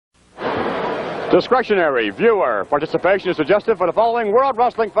Discretionary viewer participation is suggested for the following World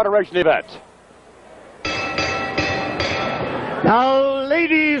Wrestling Federation event. Now,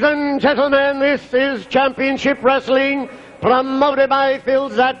 ladies and gentlemen, this is Championship Wrestling, promoted by Phil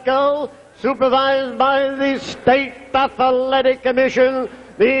Zatko, supervised by the State Athletic Commission,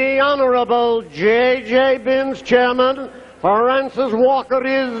 the Honorable J.J. Binns, Chairman. Francis Walker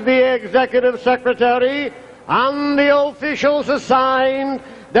is the Executive Secretary, and the officials assigned,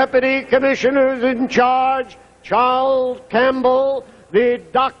 Deputy Commissioners in charge, Charles Campbell, the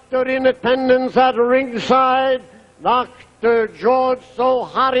doctor in attendance at ringside, Dr. George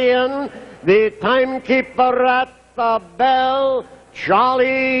Soharian, the timekeeper at the bell,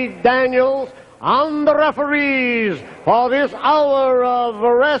 Charlie Daniels, and the referees for this hour of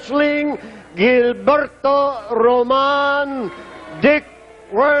wrestling, Gilberto Roman, Dick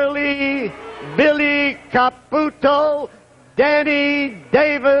Worley, Billy Caputo, Danny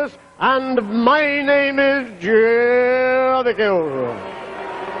Davis, and my name is Jim Vickers.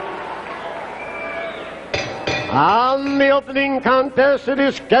 On the opening contest, it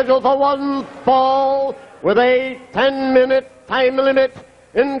is scheduled for one fall with a 10-minute time limit.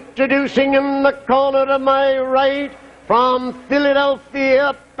 Introducing in the corner to my right from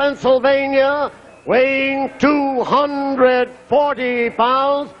Philadelphia, Pennsylvania, weighing 240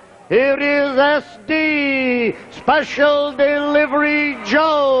 pounds, here is SD Special Delivery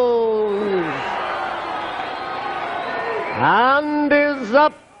Jones. And his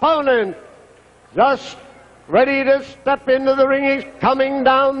opponent, just ready to step into the ring, he's coming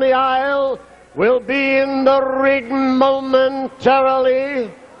down the aisle, will be in the ring momentarily.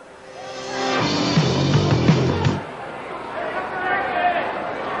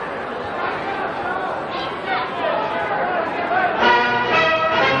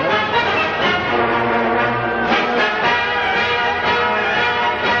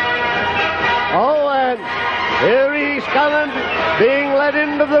 Here he's coming, being led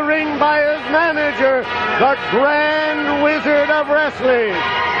into the ring by his manager, the Grand Wizard of Wrestling.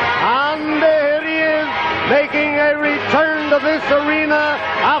 And here he is, making a return to this arena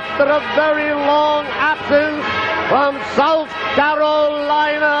after a very long absence from South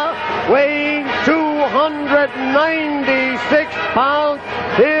Carolina, weighing 296 pounds.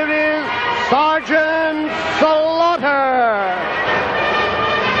 Here is Sergeant Slaughter.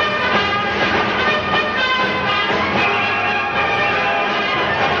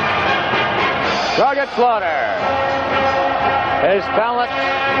 Sergeant Slaughter. His talent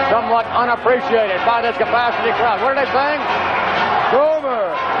somewhat unappreciated by this capacity crowd. What are they saying?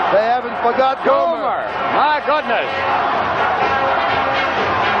 Gomer. They haven't forgot Gomer. My goodness.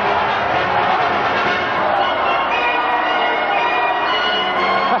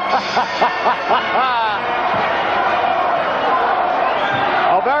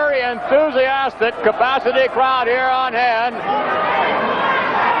 A very enthusiastic capacity crowd here on hand.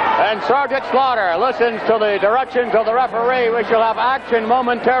 And Sergeant Slaughter listens to the directions of the referee. We shall have action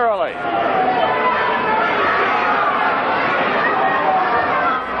momentarily.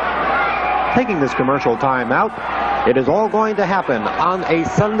 Taking this commercial time out, it is all going to happen on a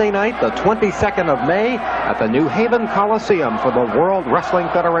Sunday night, the 22nd of May, at the New Haven Coliseum for the World Wrestling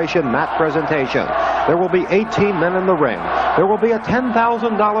Federation mat presentation. There will be 18 men in the ring. There will be a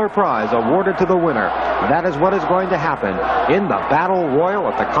 $10,000 prize awarded to the winner. That is what is going to happen in the Battle Royal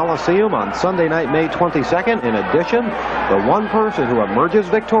at the Coliseum on Sunday night, May 22nd. In addition, the one person who emerges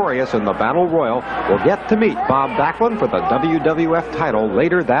victorious in the Battle Royal will get to meet Bob Backlund for the WWF title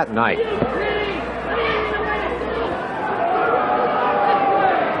later that night.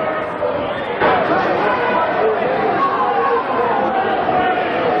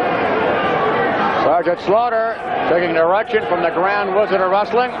 Sergeant Slaughter taking direction from the Grand Wizard of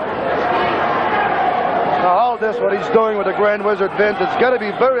Wrestling. Now all this, what he's doing with the Grand Wizard, Vince, it's got to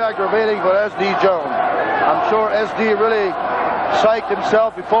be very aggravating for SD Jones. I'm sure SD really psyched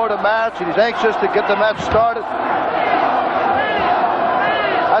himself before the match, and he's anxious to get the match started.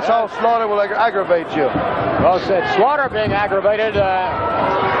 That's how Slaughter will aggravate you. Well said. Slaughter being aggravated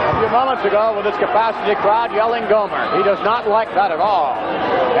a few moments ago with his capacity crowd yelling Gomer. He does not like that at all,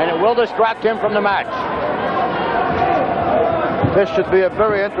 and it will distract him from the match. This should be a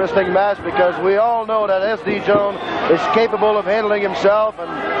very interesting match because we all know that SD Jones is capable of handling himself, and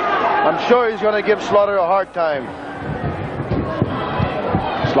I'm sure he's going to give Slaughter a hard time.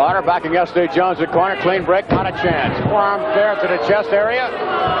 Slaughter backing SD Jones at corner, clean break, not a chance. Forearm there to the chest area.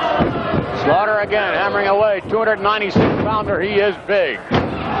 Slaughter again hammering away, 296-pounder, he is big.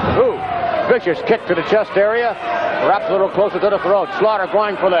 Ooh, vicious kick to the chest area, perhaps a little closer to the throat. Slaughter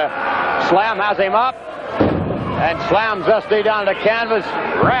going for the slam, has him up. and slams SD down to the canvas,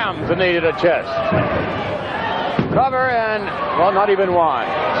 rams the knee to the chest. Cover and, well, not even one.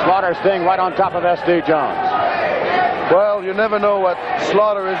 Slaughter staying right on top of SD Jones. Well, you never know what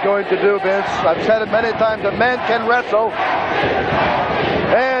Slaughter is going to do, Vince. I've said it many times. A man can wrestle,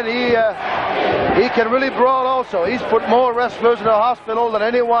 and he can really brawl also. He's put more wrestlers in the hospital than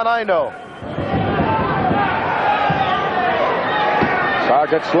anyone I know.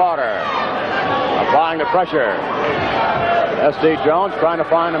 Sergeant Slaughter applying the pressure. SD Jones trying to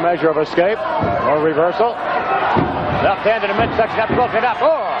find a measure of escape or reversal. Left hand in the midsection, that's broken up.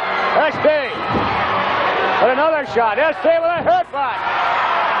 Oh, SD with another shot. SD with a headbutt.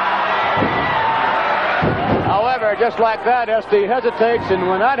 However, just like that, SD hesitates, and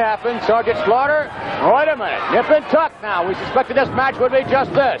when that happens, Sergeant Slaughter, wait a minute, nip and tuck now. We suspected this match would be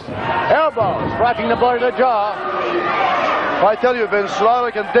just this. Elbow striking the blow to the jaw. I tell you, Vince,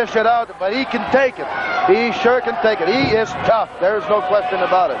 Slaughter can dish it out, but he can take it. He sure can take it. He is tough. There's no question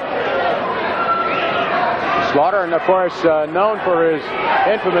about it. Slaughter, and of course, known for his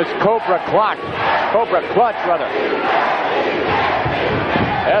infamous Cobra Clutch, rather.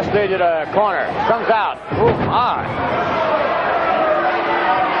 SD to the corner, comes out. Ooh, my.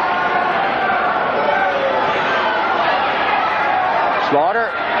 Slaughter.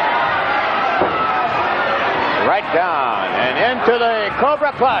 Right down and into the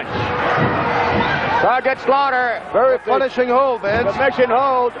Cobra Clutch. Sergeant Slaughter, very punishing hold, Vince. Submission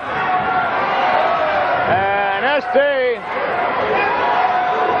hold. And SD,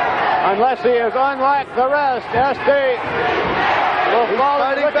 unless he is unlike the rest, SD will fall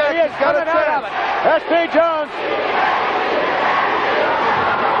fighting with back. He is He's got a coming out of it. SD Jones.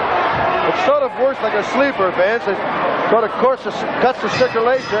 It sort of works like a sleeper, Vince. It sort of cuts the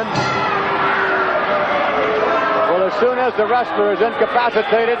circulation. Well, as soon as the wrestler is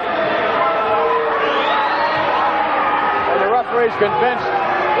incapacitated and the referee is convinced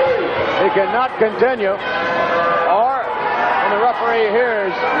he cannot continue, or when the referee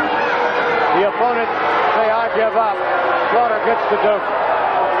hears the opponent say, I give up, Slaughter gets the Duke.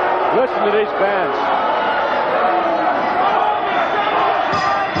 Listen to these fans.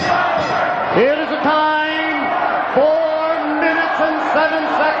 Here is the time, 4 minutes and 7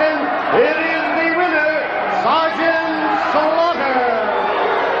 seconds. It is the winner, Sergeant Slaughter.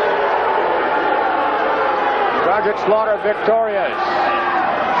 Sergeant Slaughter victorious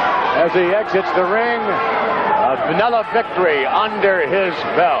as he exits the ring. A vanilla victory under his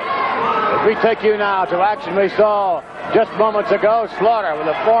belt. As we take you now to action we saw just moments ago, Slaughter with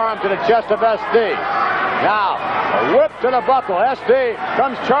a forearm to the chest of SD. Now, a whip to the buckle. SD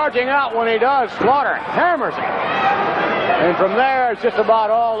comes charging out when he does. Slaughter hammers him. And from there, it's just about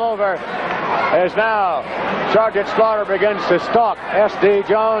all over. As now, Sergeant Slaughter begins to stalk SD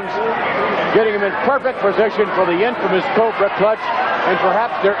Jones, getting him in perfect position for the infamous Cobra Clutch, and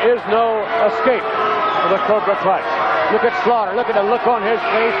perhaps there is no escape for the Cobra Clutch. Look at Slaughter. Look at the look on his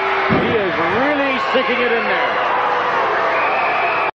face. He is really sinking it in there.